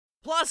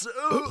Plus,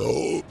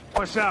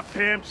 What's up,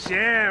 pimps?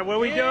 Yeah, what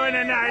we doing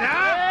tonight,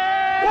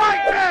 huh?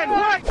 White men,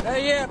 what?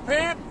 Hey, yeah,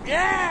 pimp.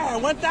 Yeah,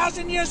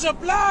 1,000 years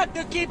of blood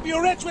to keep you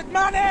rich with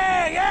money.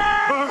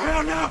 Yeah. Oh,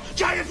 hell no.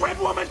 Giant red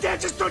woman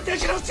dances through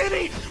Digital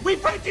City. We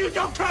pray to you,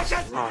 don't crush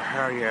us. Oh,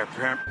 hell yeah,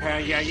 pimp. Hell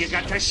yeah, you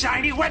got the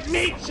shiny wet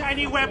meat,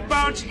 shiny wet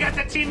bones. You got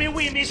the teamy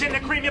weemies and the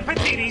creamy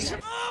pataties.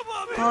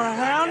 Oh,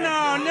 hell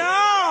no,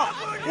 no.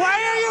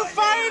 Why are you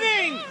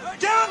fighting?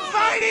 Don't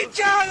fight each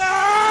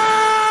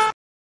other.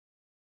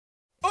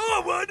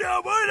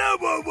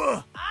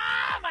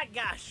 oh my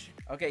gosh.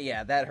 Okay,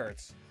 yeah, that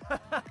hurts.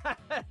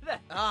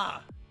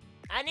 I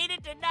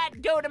needed to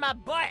not go to my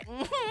butt.